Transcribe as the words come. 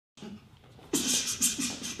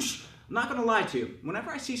I'm not gonna lie to you,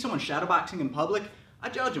 whenever I see someone shadowboxing in public, I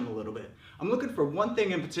judge them a little bit. I'm looking for one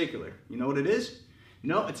thing in particular. You know what it is?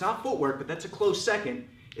 No, it's not footwork, but that's a close second.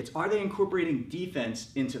 It's, are they incorporating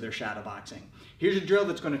defense into their shadowboxing? Here's a drill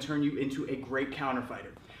that's gonna turn you into a great counter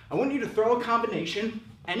fighter. I want you to throw a combination,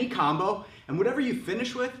 any combo, and whatever you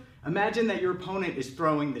finish with, imagine that your opponent is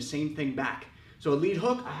throwing the same thing back. So a lead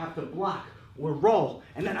hook, I have to block or roll,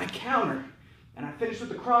 and then I counter. And I finish with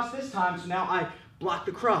the cross this time, so now I block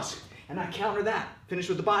the cross, and I counter that. Finish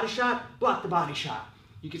with the body shot, block the body shot.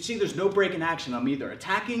 You can see there's no break in action. I'm either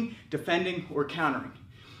attacking, defending, or countering.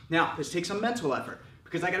 Now, this takes some mental effort,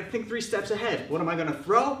 because I gotta think 3 steps ahead. What am I gonna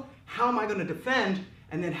throw? How am I gonna defend?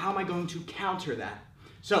 And then how am I going to counter that?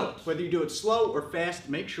 So, whether you do it slow or fast,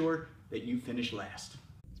 make sure that you finish last.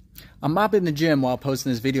 I'm mopping the gym while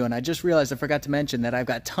posting this video, and I just realized I forgot to mention that I've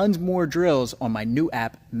got tons more drills on my new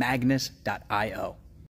app, Magnus.io.